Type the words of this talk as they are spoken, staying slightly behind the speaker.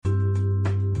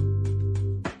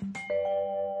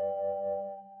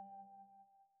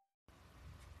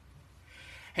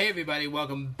Hey everybody,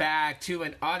 welcome back to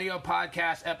an audio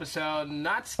podcast episode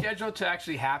not scheduled to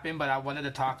actually happen, but I wanted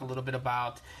to talk a little bit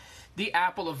about the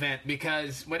Apple event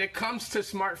because when it comes to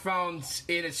smartphones,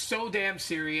 it is so damn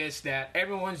serious that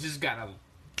everyone's just gotta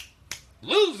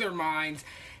lose their minds,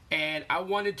 and I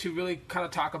wanted to really kind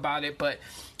of talk about it, but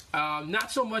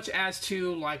not so much as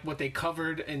to like what they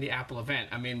covered in the Apple event.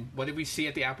 I mean, what did we see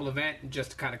at the Apple event?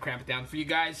 Just to kind of cramp it down for you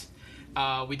guys,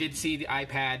 we did see the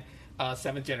iPad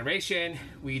 7th generation.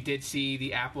 We did see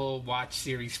the Apple Watch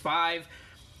Series 5.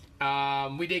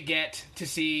 We did get to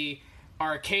see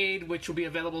Arcade, which will be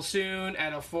available soon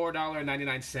at a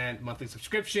 $4.99 monthly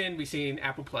subscription. We've seen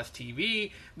Apple Plus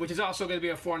TV, which is also going to be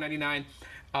a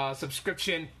 $4.99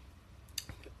 subscription.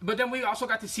 But then we also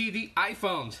got to see the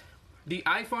iPhones. The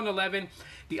iPhone 11,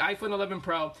 the iPhone 11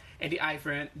 Pro, and the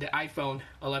iPhone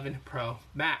 11 Pro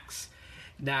Max.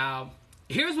 Now,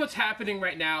 here's what's happening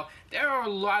right now. There are a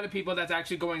lot of people that's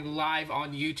actually going live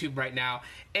on YouTube right now,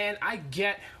 and I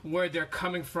get where they're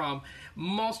coming from.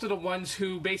 Most of the ones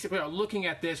who basically are looking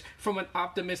at this from an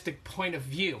optimistic point of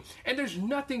view, and there's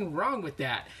nothing wrong with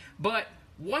that. But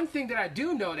one thing that I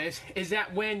do notice is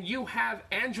that when you have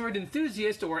Android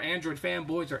enthusiasts or Android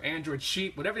fanboys or Android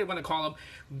sheep, whatever they want to call them,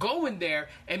 go in there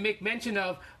and make mention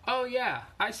of, oh yeah,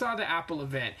 I saw the Apple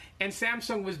event, and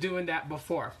Samsung was doing that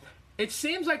before. It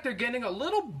seems like they're getting a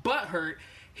little butthurt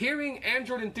hearing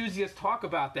Android enthusiasts talk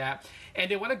about that, and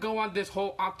they want to go on this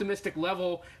whole optimistic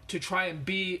level to try and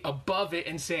be above it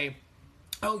and say,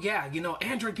 oh yeah,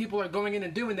 Android people are going in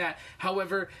and doing that.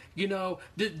 However,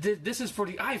 this is for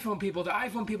the iPhone people. The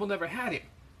iPhone people never had it.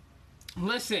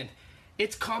 Listen,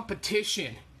 it's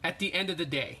competition at the end of the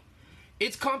day.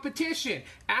 It's competition.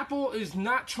 Apple is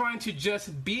not trying to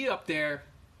just be up there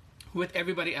with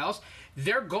everybody else.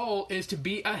 Their goal is to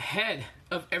be ahead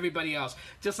of everybody else.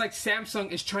 Just like Samsung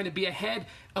is trying to be ahead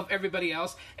of everybody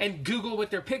else, and Google with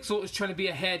their Pixel is trying to be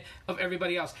ahead of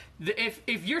everybody else.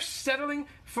 If you're settling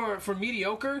for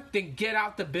mediocre, then get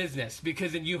out the business,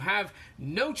 because then you have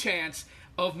no chance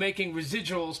of making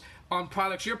residuals on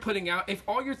products you're putting out if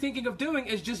all you're thinking of doing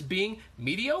is just being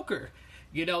mediocre.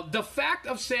 The fact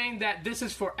of saying that this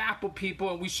is for Apple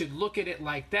people and we should look at it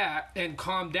like that and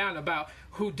calm down about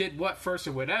who did what first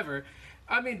or whatever,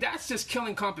 I mean, that's just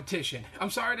killing competition. I'm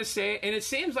sorry to say it, and it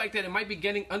seems like that it might be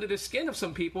getting under the skin of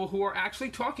some people who are actually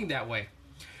talking that way.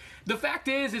 The fact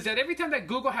is that every time that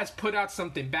Google has put out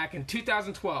something back in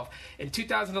 2012, in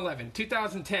 2011,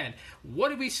 2010, what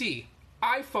did we see?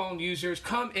 iPhone users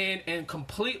come in and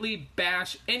completely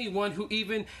bash anyone who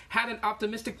even had an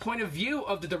optimistic point of view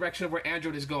of the direction of where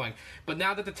Android is going. But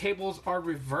now that the tables are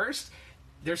reversed,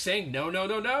 they're saying, no,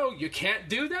 you can't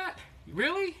do that?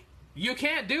 Really? You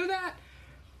can't do that?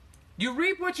 You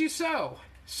reap what you sow.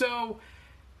 So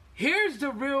here's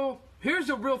the real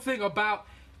thing about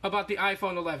the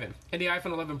iPhone 11 and the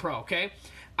iPhone 11 Pro, okay?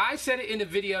 I said it in a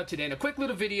video today, in a quick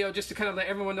little video, just to kind of let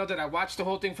everyone know that I watched the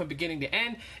whole thing from beginning to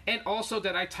end, and also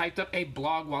that I typed up a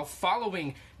blog while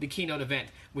following the keynote event,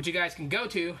 which you guys can go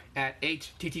to at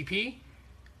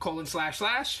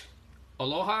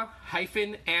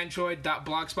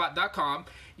http://aloha-android.blogspot.com.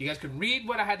 You guys can read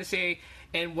what I had to say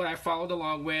and what I followed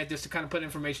along with, just to kind of put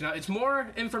information out. It's more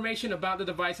information about the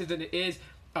devices than it is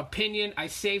opinion. I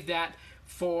saved that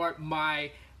for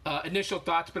my initial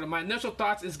thoughts, but my initial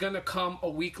thoughts is going to come a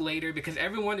week later because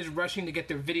everyone is rushing to get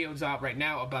their videos out right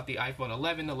now about the iPhone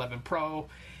 11, 11 Pro,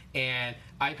 and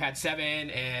iPad 7,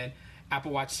 and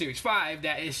Apple Watch Series 5,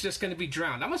 that is just going to be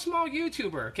drowned. I'm a small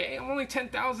YouTuber, okay? I'm only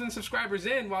 10,000 subscribers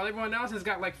in, while everyone else has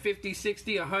got like 50,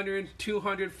 60, 100,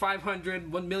 200,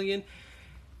 500, 1 million.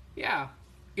 Yeah,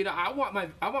 I want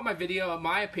my video and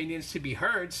my opinions to be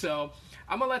heard, so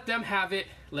I'm going to let them have it,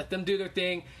 let them do their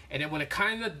thing, and then when it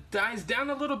kind of dies down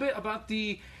a little bit about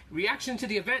the reaction to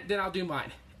the event, then I'll do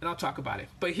mine, and I'll talk about it.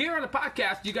 But here on the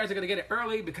podcast, you guys are going to get it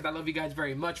early because I love you guys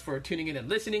very much for tuning in and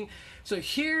listening. So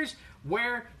here's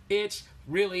where it's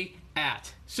really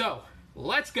at. So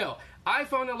let's go.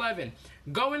 iPhone 11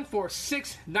 going for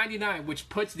 $699, which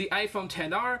puts the iPhone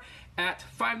XR at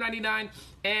 $599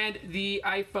 and the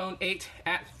iPhone 8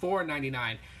 at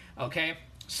 $499. Okay,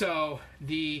 so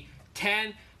the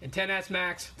 10 and 10s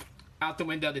Max out the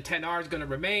window. The XR is going to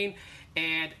remain,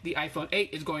 and the iPhone 8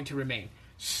 is going to remain.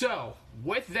 So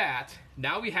with that,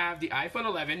 now we have the iPhone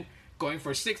 11 going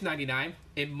for $699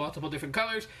 in multiple different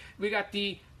colors. We got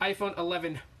the iPhone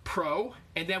 11 Pro,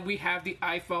 and then we have the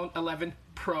iPhone 11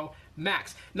 Pro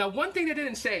Max. Now, one thing they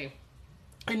didn't say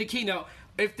in the keynote,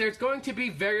 if there's going to be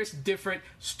various different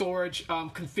storage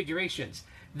configurations.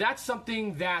 That's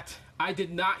something that I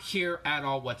did not hear at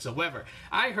all whatsoever.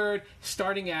 I heard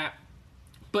starting at,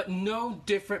 but no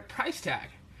different price tag.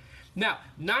 Now,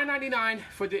 $999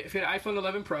 for the iPhone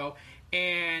 11 Pro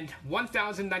and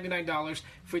 $1,099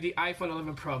 for the iPhone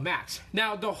 11 Pro Max.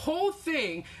 Now, the whole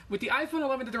thing with the iPhone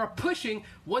 11 that they were pushing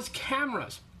was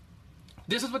cameras.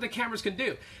 This is what the cameras can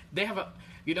do. They have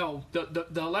the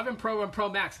 11 Pro and Pro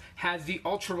Max has the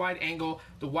ultra wide angle,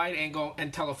 the wide angle,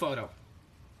 and telephoto.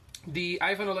 The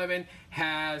iPhone 11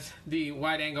 has the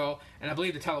wide angle and I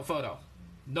believe the telephoto.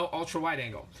 No ultra wide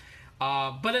angle.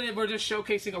 But then we're just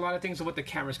showcasing a lot of things of what the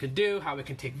cameras can do, how it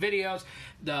can take videos,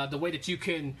 the way that you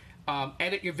can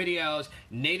edit your videos,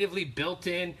 natively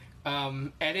built-in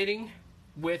editing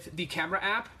with the camera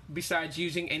app, besides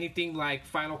using anything like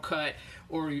Final Cut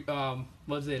or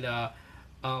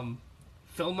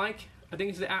Filmic, I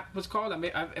think the app was called.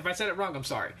 If I said it wrong, I'm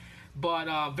sorry.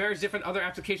 But various different other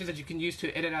applications that you can use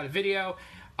to edit out a video.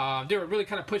 They were really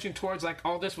kind of pushing towards like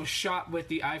all this was shot with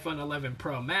the iPhone 11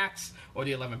 Pro Max or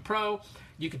the 11 Pro.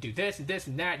 You could do this and this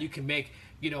and that. You can make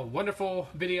wonderful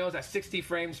videos at 60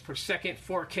 frames per second,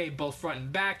 4K both front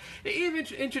and back. They even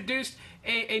introduced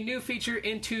a new feature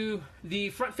into the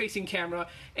front-facing camera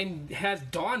and has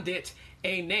donned it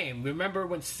a name. Remember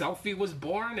when selfie was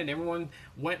born and everyone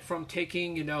went from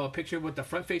taking a picture with the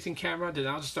front-facing camera to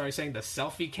now just started saying the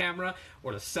selfie camera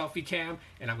or the selfie cam,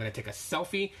 and I'm going to take a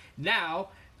selfie. Now,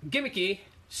 gimmicky,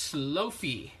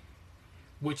 Slowfie,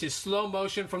 which is slow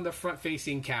motion from the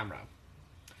front-facing camera.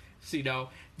 So,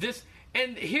 this...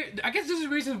 And here, I guess this is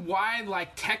the reason why,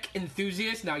 like, tech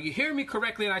enthusiasts, now you hear me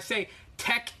correctly and I say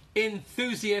tech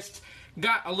enthusiasts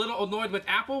got a little annoyed with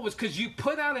Apple, was because you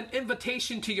put out an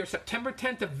invitation to your September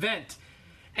 10th event,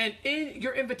 and in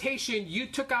your invitation, you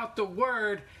took out the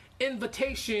word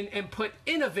invitation and put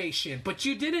innovation, but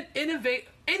you didn't innovate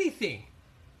anything.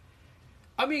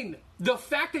 I mean, the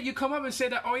fact that you come up and say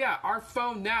that, oh yeah, our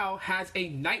phone now has a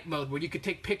night mode where you could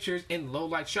take pictures in low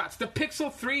light shots. The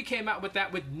Pixel 3 came out with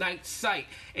that with night sight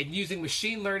and using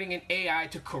machine learning and AI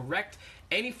to correct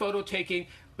any photo taking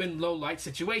in low light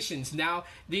situations. Now,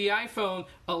 the iPhone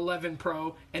 11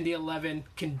 Pro and the 11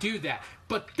 can do that.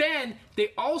 But then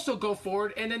they also go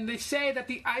forward and then they say that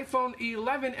the iPhone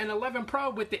 11 and 11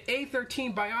 Pro with the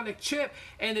A13 Bionic chip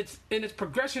and its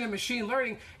progression in machine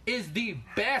learning is the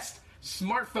best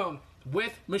smartphone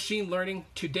with machine learning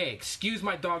today. Excuse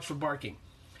my dogs for barking.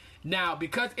 Now,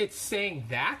 because it's saying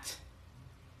that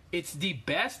it's the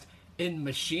best in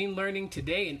machine learning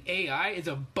today and AI is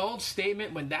a bold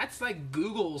statement when that's like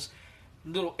Google's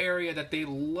little area that they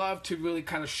love to really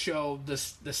kind of show the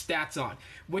stats on,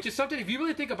 which is something, if you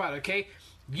really think about it, okay,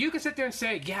 you can sit there and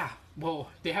say, yeah, well,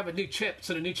 they have a new chip,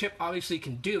 so the new chip obviously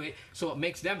can do it, so it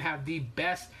makes them have the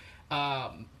best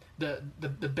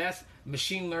the best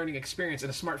machine learning experience in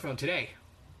a smartphone today.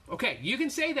 Okay, you can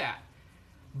say that.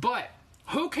 But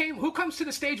who comes to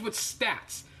the stage with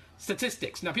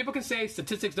statistics? Now, people can say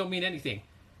statistics don't mean anything.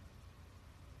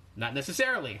 Not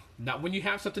necessarily. Not when you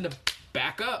have something to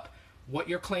back up what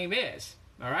your claim is.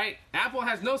 All right? Apple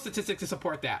has no statistics to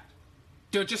support that.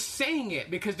 They're just saying it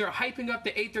because they're hyping up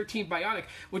the A13 Bionic,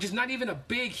 which is not even a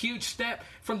big, huge step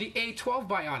from the A12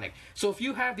 Bionic. So if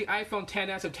you have the iPhone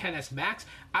XS or XS Max,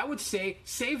 I would say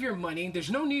save your money. There's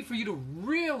no need for you to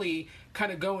really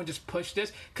kind of go and just push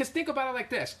this. Because think about it like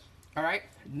this, all right?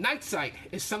 Night sight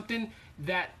is something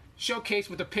that showcased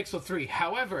with the Pixel 3.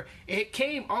 However, it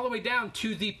came all the way down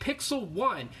to the Pixel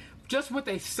 1 just with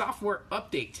a software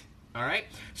update. All right.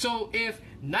 So if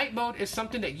night mode is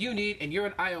something that you need and you're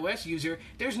an iOS user,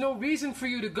 there's no reason for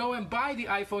you to go and buy the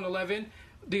iPhone 11,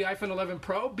 the iPhone 11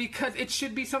 Pro, because it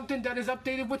should be something that is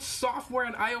updated with software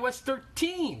in iOS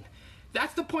 13.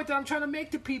 That's the point that I'm trying to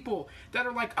make to people that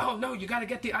are like, oh no, you got to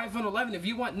get the iPhone 11 if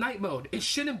you want night mode. It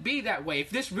shouldn't be that way. If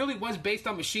this really was based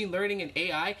on machine learning and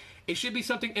AI, it should be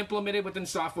something implemented within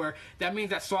software. That means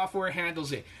that software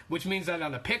handles it, which means that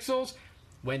on the Pixels,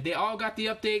 when they all got the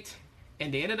update,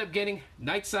 and they ended up getting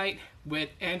night sight with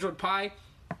Android Pie,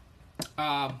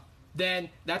 then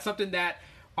that's something that,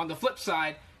 on the flip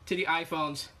side, to the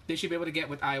iPhones, they should be able to get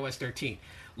with iOS 13.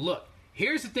 Look,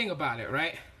 here's the thing about it,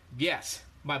 right? Yes,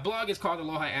 my blog is called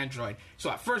Aloha Android.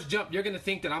 So at first jump, you're going to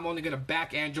think that I'm only going to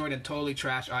back Android and totally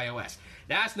trash iOS.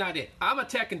 That's not it. I'm a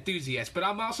tech enthusiast, but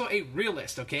I'm also a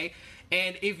realist, okay?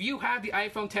 And if you have the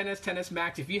iPhone XS, XS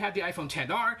Max, if you have the iPhone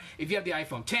XR, if you have the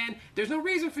iPhone 10, there's no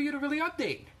reason for you to really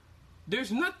update.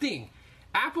 There's nothing.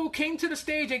 Apple came to the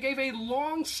stage and gave a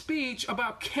long speech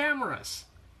about cameras.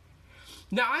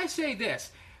 Now, I say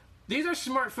this. These are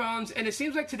smartphones, and it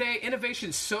seems like today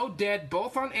innovation's so dead,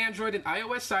 both on Android and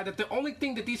iOS side, that the only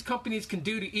thing that these companies can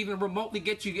do to even remotely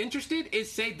get you interested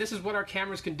is say, this is what our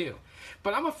cameras can do.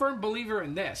 But I'm a firm believer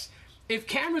in this. if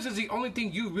cameras is the only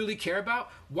thing you really care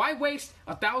about, why waste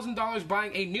 $1,000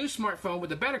 buying a new smartphone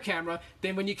with a better camera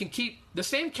than when you can keep the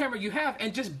same camera you have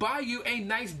and just buy you a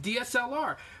nice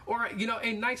DSLR or, you know,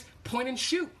 a nice point and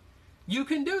shoot? You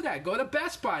can do that. Go to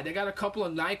Best Buy. They got a couple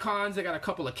of Nikons. They got a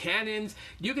couple of Canons.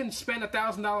 You can spend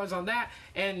 $1,000 on that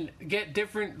and get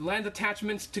different lens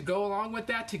attachments to go along with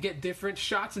that to get different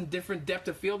shots and different depth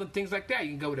of field and things like that.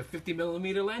 You can go with a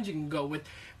 50mm lens. You can go with,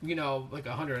 you know, like a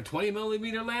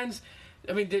 120mm lens.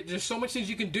 I mean, there's so much things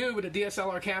you can do with a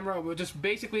DSLR camera or just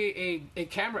basically a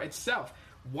camera itself.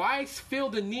 Why feel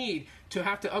the need to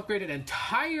have to upgrade an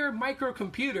entire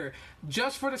microcomputer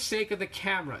just for the sake of the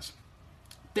cameras?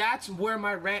 That's where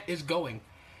my rant is going.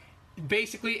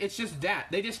 Basically, it's just that.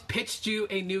 They just pitched you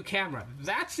a new camera.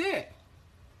 That's it.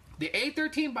 The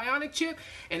A13 Bionic chip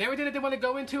and everything that they want to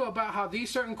go into about how these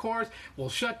certain cores will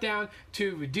shut down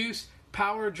to reduce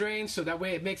power drain so that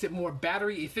way it makes it more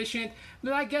battery efficient.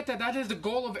 But I get that. That is the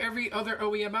goal of every other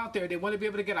OEM out there. They want to be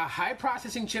able to get a high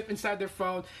processing chip inside their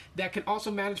phone that can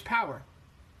also manage power.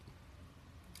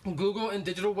 Google and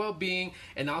digital well-being,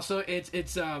 and also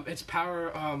its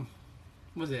power.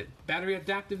 Battery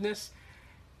adaptiveness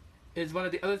is one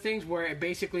of the other things where it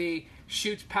basically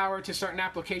shoots power to certain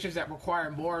applications that require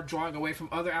more, drawing away from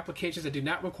other applications that do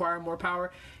not require more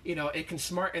power. You know, it can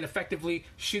smart and effectively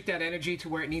shoot that energy to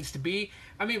where it needs to be.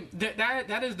 I mean,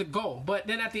 that is the goal. But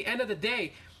then at the end of the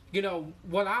day, you know,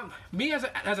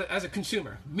 as a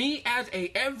consumer, me as a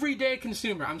everyday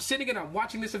consumer, I'm sitting and I'm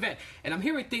watching this event and I'm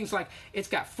hearing things like it's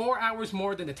got 4 hours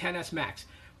more than the XS Max.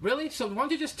 Really? So why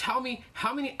don't you just tell me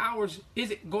how many hours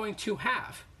is it going to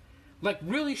have? Like,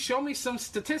 really show me some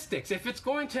statistics. If it's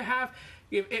going to have,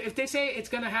 if they say it's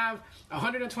going to have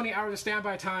 120 hours of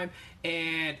standby time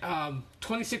and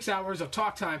 26 hours of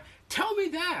talk time, tell me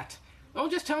that. Don't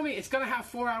just tell me it's going to have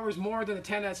 4 hours more than the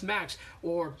XS Max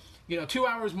or, you know, 2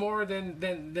 hours more than the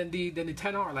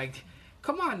XR. Like,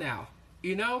 come on now.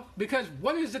 You know, because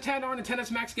what is the XR and the XS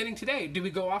Max getting today? Do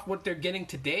we go off what they're getting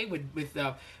today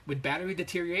with battery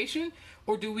deterioration,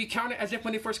 or do we count it as if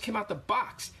when they first came out the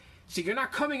box? See, you're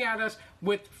not coming at us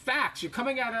with facts. You're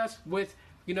coming at us with,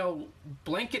 you know,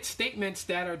 blanket statements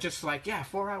that are just like, yeah,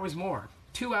 4 hours more,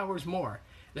 2 hours more.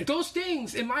 Like, those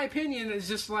things, in my opinion, is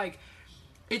just like,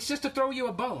 it's just to throw you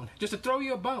a bone,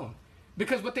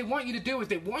 Because what they want you to do is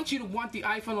they want you to want the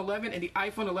iPhone 11 and the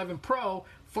iPhone 11 Pro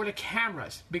for the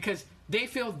cameras, because they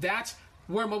feel that's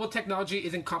where mobile technology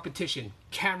is in competition,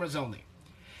 cameras only.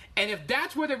 And if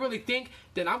that's where they really think,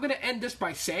 then I'm going to end this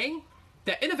by saying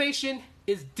that innovation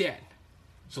is dead.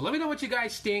 So let me know what you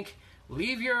guys think.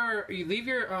 Leave your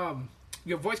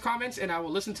voice comments, and I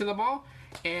will listen to them all.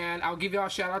 And I'll give you all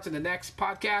shout outs in the next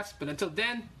podcast. But until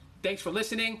then, thanks for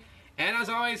listening. And as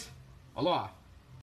always, aloha.